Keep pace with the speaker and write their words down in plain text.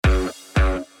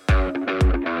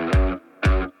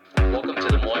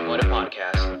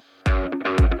podcast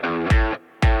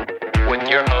with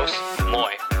your host,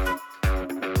 Moy.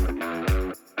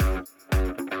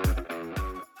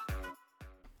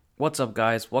 What's up,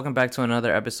 guys? Welcome back to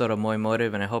another episode of Moy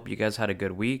Motive, and I hope you guys had a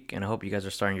good week, and I hope you guys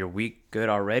are starting your week good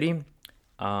already.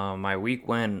 My week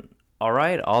went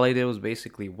alright. All I did was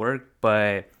basically work,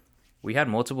 but we had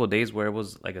multiple days where it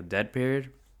was like a dead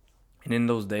period, and in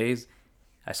those days,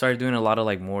 I started doing a lot of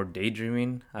like more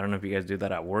daydreaming. I don't know if you guys do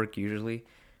that at work usually,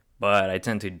 but I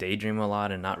tend to daydream a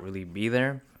lot and not really be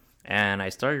there. And I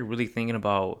started really thinking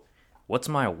about what's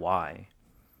my why,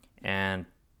 and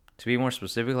to be more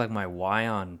specific, like my why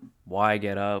on why I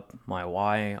get up, my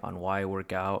why on why I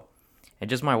work out, and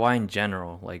just my why in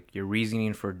general, like your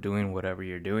reasoning for doing whatever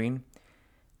you're doing.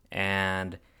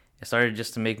 And it started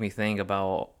just to make me think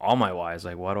about all my whys,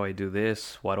 like why do I do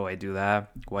this, why do I do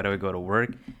that, why do I go to work.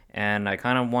 And I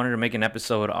kind of wanted to make an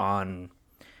episode on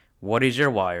what is your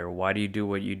why, or why do you do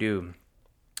what you do.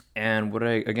 And what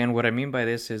I mean by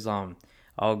this is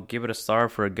I'll give it a star.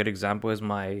 For a good example is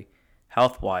my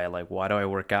health why, like why do I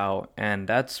work out, and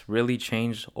that's really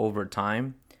changed over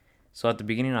time. So at the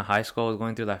beginning of high school, I was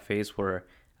going through that phase where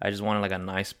I just wanted like a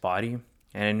nice body,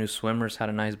 and I knew swimmers had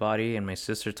a nice body, and my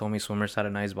sister told me swimmers had a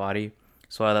nice body,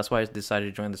 so that's why I decided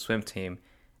to join the swim team.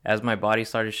 As my body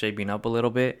started shaping up a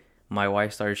little bit, my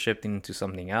wife started shifting into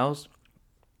something else,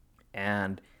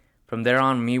 and from there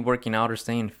on, me working out or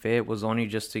staying fit was only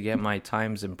just to get my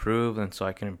times improved, and so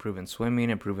I can improve in swimming,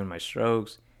 improve in my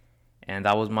strokes. And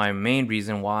that was my main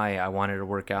reason why I wanted to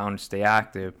work out and stay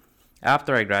active.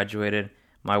 After I graduated,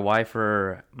 my why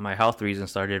for my health reasons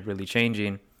started really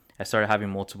changing. I started having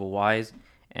multiple whys,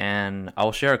 and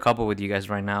I'll share a couple with you guys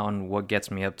right now on what gets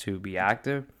me up to be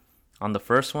active. On the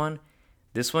first one,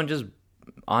 this one just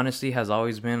honestly has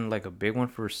always been like a big one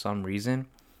for some reason.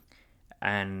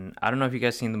 And I don't know if you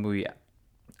guys seen the movie. I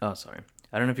don't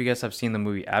know if you guys have seen the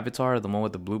movie Avatar, the one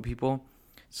with the blue people.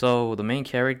 So the main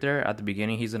character at the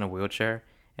beginning, he's in a wheelchair,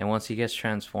 and once he gets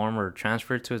transformed or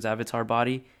transferred to his avatar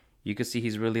body, you can see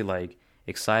he's really like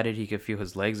excited. He can feel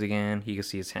his legs again. He can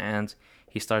see his hands.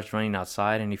 He starts running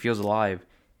outside and he feels alive.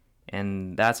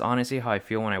 And that's honestly how I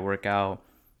feel when I work out.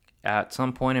 At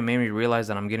some point, it made me realize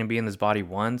that I'm going to be in this body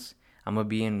once. I'm going to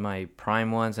be in my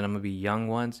prime once, and I'm going to be young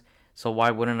once. So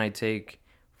why wouldn't I take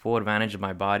full advantage of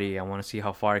my body? I want to see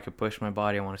how far I can push my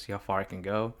body. I want to see how far I can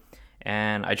go.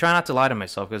 And I try not to lie to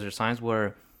myself, because there's times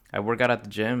where I work out at the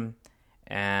gym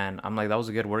and I'm like, that was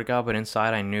a good workout, but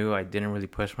inside I knew I didn't really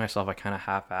push myself. I kind of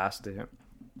half-assed it.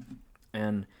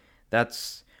 And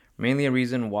that's mainly a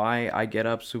reason why I get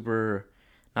up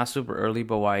not super early,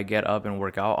 but why I get up and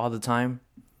work out all the time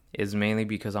is mainly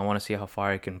because I want to see how far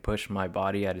I can push my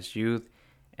body at its youth.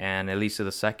 And at least to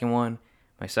the second one,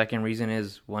 my second reason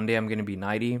is one day I'm going to be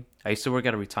 90. I used to work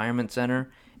at a retirement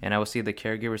center, and I would see the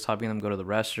caregivers helping them go to the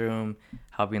restroom,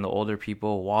 helping the older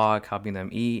people walk, helping them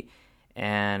eat.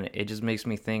 And it just makes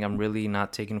me think I'm really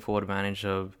not taking full advantage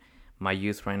of my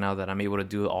youth right now, that I'm able to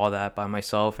do all that by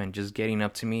myself, and just getting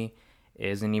up to me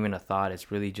isn't even a thought.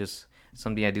 It's really just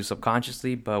something I do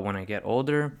subconsciously. But when I get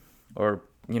older, or,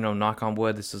 knock on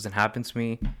wood, this doesn't happen to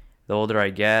me, the older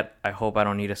I get, I hope I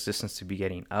don't need assistance to be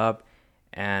getting up.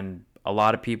 And a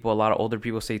lot of older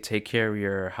people say take care of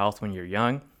your health when you're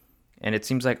young. And it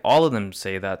seems like all of them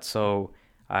say that. So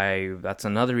that's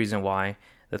another reason why.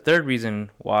 The third reason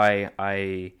why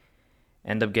I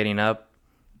end up getting up,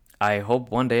 I hope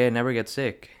one day I never get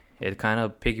sick. It kind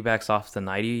of piggybacks off the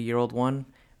 90-year-old one.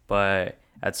 But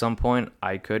at some point,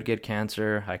 I could get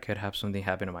cancer. I could have something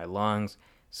happen to my lungs,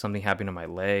 something happen to my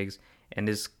legs. And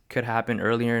this could happen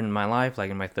earlier in my life,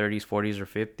 like in my 30s, 40s, or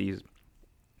 50s.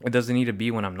 It doesn't need to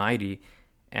be when I'm 90.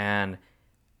 And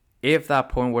if that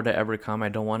point were to ever come, I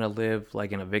don't want to live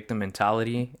like in a victim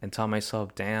mentality and tell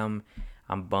myself, damn,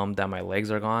 I'm bummed that my legs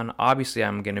are gone. Obviously,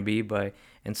 I'm going to be, but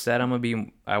instead I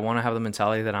want to have the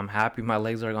mentality that I'm happy my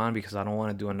legs are gone, because I don't want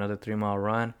to do another 3-mile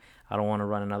run. I don't want to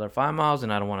run another 5 miles,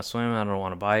 and I don't want to swim. I don't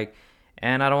want to bike,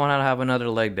 and I don't want to have another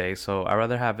leg day. So I'd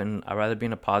rather be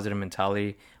in a positive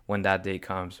mentality when that day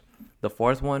comes. The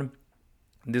fourth one,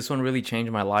 this one really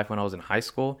changed my life when I was in high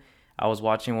school. I was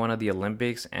watching one of the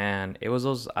Olympics, and it was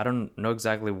those, I don't know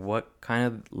exactly what kind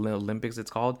of Olympics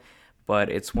it's called, but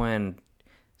it's when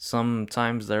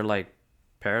sometimes they're like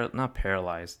not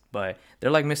paralyzed, but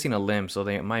they're like missing a limb. So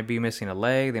they might be missing a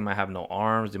leg, they might have no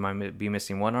arms, they might be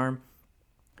missing one arm,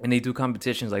 and they do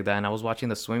competitions like that. And I was watching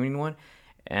the swimming one,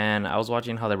 and I was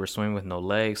watching how they were swimming with no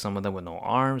legs, some of them with no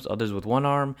arms, others with one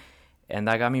arm. And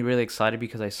that got me really excited,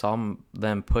 because I saw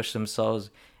them push themselves,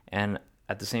 and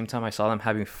at the same time I saw them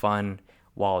having fun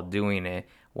while doing it,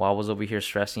 while I was over here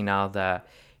stressing out that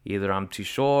either I'm too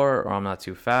short, or I'm not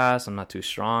too fast, I'm not too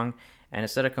strong. And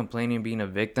instead of complaining being a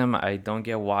victim, I don't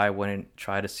get why I wouldn't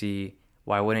try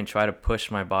to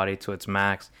push my body to its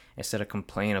max instead of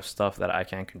complain of stuff that I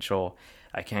can't control.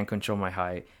 I can't control my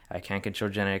height. I can't control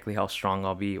genetically how strong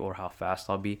I'll be or how fast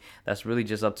I'll be. That's really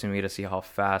just up to me to see how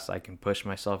fast I can push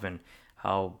myself and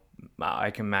how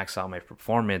I can max out my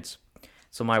performance.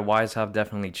 So my whys have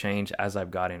definitely changed as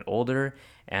I've gotten older,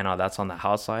 and that's on the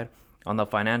house side. On the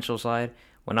financial side,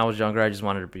 when I was younger, I just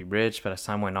wanted to be rich, but as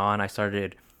time went on, I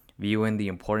started viewing the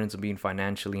importance of being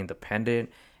financially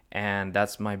independent, and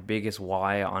that's my biggest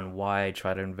why on why I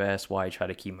try to invest, why I try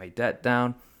to keep my debt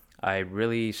down. I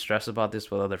really stress about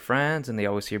this with other friends, and they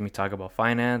always hear me talk about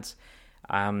finance.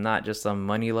 I'm not just a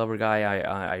money lover guy.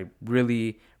 I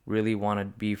really, really want to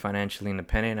be financially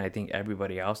independent. I think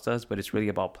everybody else does, but it's really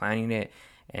about planning it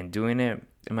and doing it.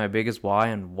 And my biggest why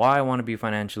and why I want to be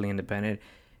financially independent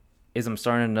is I'm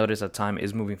starting to notice that time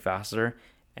is moving faster,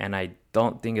 and I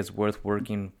don't think it's worth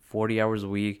working 40 hours a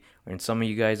week. And some of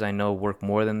you guys I know work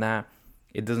more than that.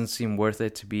 It doesn't seem worth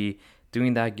it to be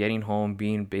doing that, getting home,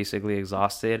 being basically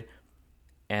exhausted,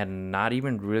 and not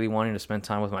even really wanting to spend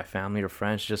time with my family or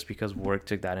friends just because work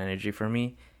took that energy from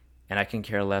me, and I can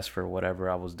care less for whatever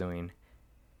I was doing.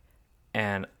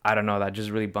 And I don't know, that just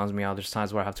really bums me out. There's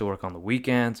times where I have to work on the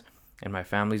weekends and my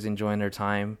family's enjoying their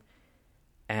time,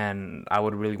 and I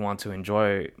would really want to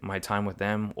enjoy my time with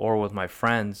them or with my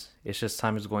friends. It's just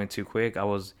time is going too quick. I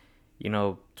was,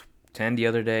 10 the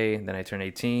other day, then I turned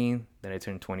 18, then I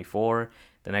turned 24.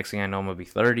 The next thing I know, I'm going to be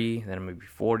 30, then I'm going to be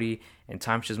 40, and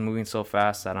time's just moving so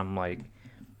fast that I'm like,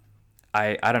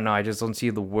 I don't know, I just don't see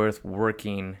the worth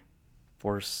working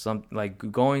for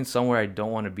going somewhere I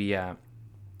don't want to be at.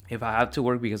 If I have to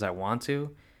work because I want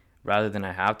to, rather than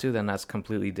I have to, then that's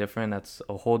completely different. That's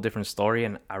a whole different story,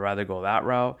 and I'd rather go that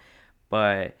route.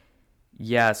 But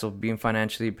yeah, so being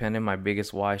financially dependent, my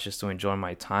biggest why is just to enjoy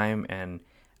my time, and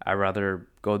I'd rather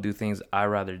go do things I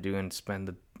rather do and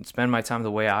spend my time the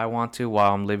way I want to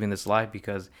while I'm living this life,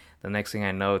 because the next thing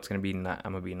I know, I'm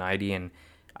gonna be 90, and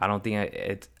I don't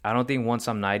think once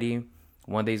I'm 90,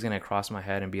 one day it's gonna cross my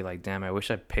head and be like, damn, I wish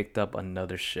I picked up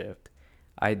another shift.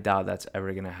 I doubt that's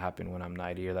ever going to happen when I'm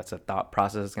 90, or that's a thought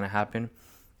process that's going to happen.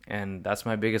 And that's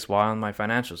my biggest why on my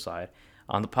financial side.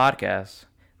 On the podcast,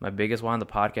 my biggest why on the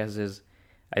podcast is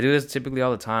I do this typically all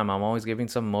the time. I'm always giving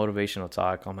some motivational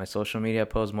talk. On my social media, I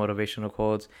post motivational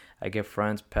quotes. I give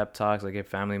friends pep talks. I give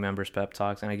family members pep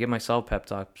talks. And I give myself pep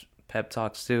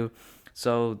talks too.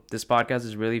 So this podcast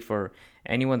is really for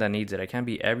anyone that needs it. I can't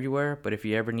be everywhere, but if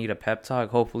you ever need a pep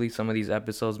talk, hopefully some of these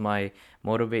episodes might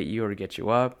motivate you or get you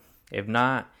up. If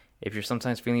not, if you're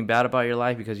sometimes feeling bad about your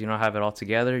life because you don't have it all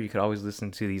together, you could always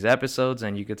listen to these episodes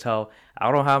and you could tell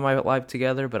I don't have my life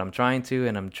together, but I'm trying to,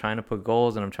 and I'm trying to put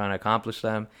goals and I'm trying to accomplish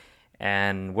them.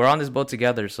 And we're on this boat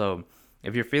together. So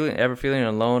if you're ever feeling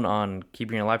alone on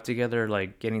keeping your life together,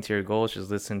 like getting to your goals, just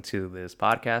listen to this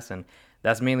podcast. And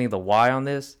that's mainly the why on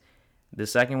this. The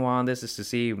second why on this is to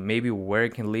see maybe where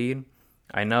it can lead.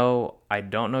 I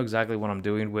don't know exactly what I'm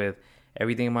doing with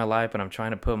everything in my life, but I'm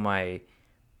trying to put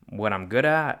what I'm good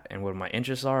at and what my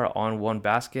interests are on one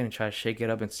basket and try to shake it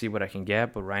up and see what I can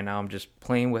get. But right now I'm just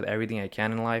playing with everything I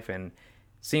can in life and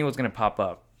seeing what's going to pop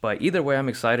up. But either way, I'm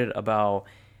excited about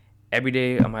every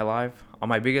day of my life.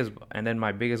 My biggest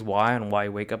why and why I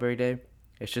wake up every day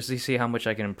is just to see how much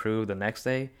I can improve the next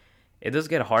day. It does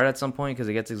get hard at some point because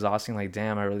it gets exhausting. Like,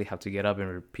 damn, I really have to get up and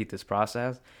repeat this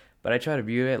process. But I try to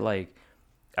view it like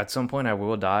at some point I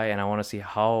will die, and I want to see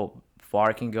how far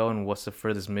I can go and what's the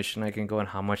furthest mission I can go and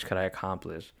how much could I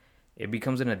accomplish. It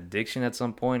becomes an addiction at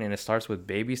some point, and it starts with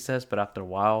baby steps, but after a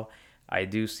while I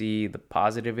do see the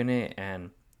positive in it,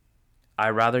 and I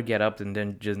rather get up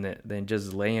than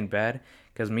just lay in bed,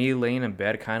 because me laying in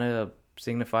bed kind of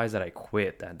signifies that I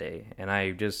quit that day, and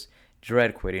I just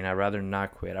dread quitting. I'd rather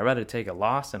not quit. I'd rather take a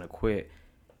loss than a quit.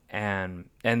 And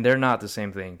they're not the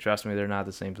same thing. Trust me, they're not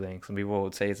the same thing. Some people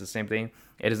would say it's the same thing.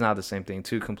 It is not the same thing.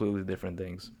 Two completely different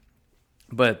things.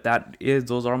 But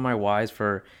those are my whys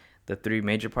for the three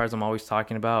major parts I'm always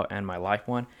talking about and my life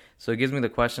one. So it gives me the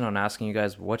question on asking you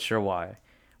guys, what's your why?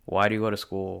 Why do you go to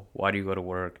school? Why do you go to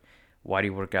work? Why do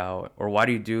you work out? Or why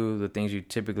do you do the things you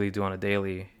typically do on a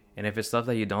daily? And if it's stuff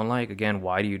that you don't like, again,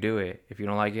 why do you do it? If you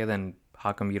don't like it, then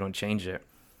how come you don't change it?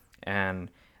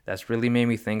 And that's really made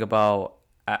me think about,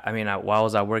 while I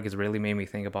was at work, it's really made me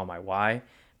think about my why,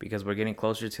 because we're getting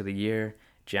closer to the year.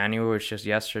 January was just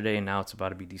yesterday, and now it's about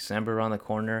to be December around the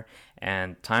corner,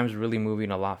 and time's really moving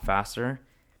a lot faster.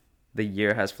 The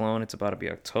year has flown. It's about to be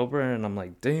October, and I'm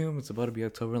like, damn, it's about to be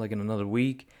October like in another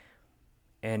week.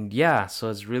 And yeah, so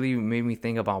it's really made me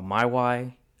think about my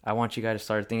why. I want you guys to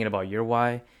start thinking about your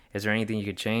why. Is there anything you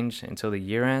could change until the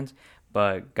year ends?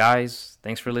 But guys,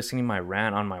 thanks for listening to my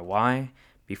rant on my why.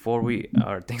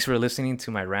 Thanks for listening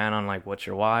to my rant on like what's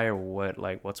your why or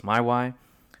what's my why.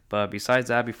 But besides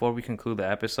that, before we conclude the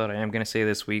episode, I am gonna say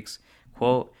this week's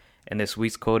quote, and this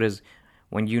week's quote is,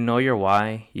 "When you know your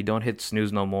why, you don't hit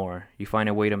snooze no more. You find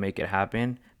a way to make it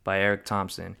happen," by Eric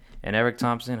Thompson. And Eric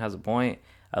Thompson has a point.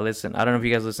 I don't know if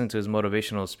you guys listen to his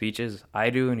motivational speeches. I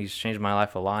do, and he's changed my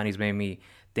life a lot, and he's made me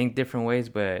think different ways.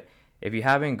 But if you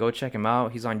haven't, go check him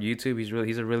out. He's on YouTube.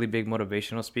 He's a really big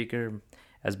motivational speaker,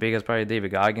 as big as probably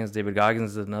David Goggins. David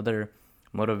Goggins is another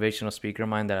motivational speaker of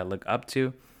mine that I look up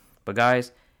to. But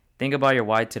guys, think about your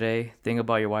why today. Think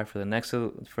about your why for the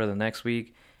next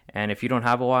week. And if you don't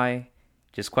have a why,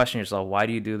 just question yourself, why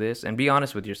do you do this? And be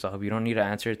honest with yourself. You don't need to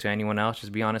answer it to anyone else.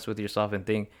 Just be honest with yourself and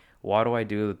think, why do I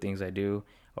do the things I do?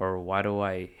 Or why do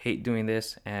I hate doing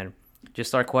this? And just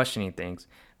start questioning things.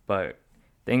 But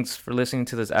thanks for listening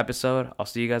to this episode. I'll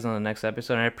see you guys on the next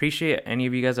episode. And I appreciate any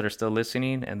of you guys that are still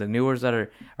listening, and the newers that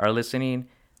are listening.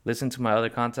 Listen to my other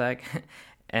contact.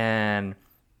 And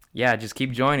yeah, just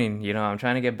keep joining. I'm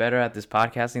trying to get better at this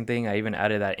podcasting thing. I even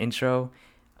added that intro.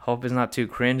 Hope it's not too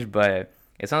cringe, but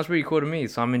it sounds pretty cool to me,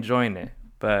 so I'm enjoying it.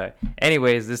 But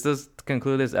anyways, this does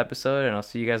conclude this episode, and I'll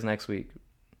see you guys next week.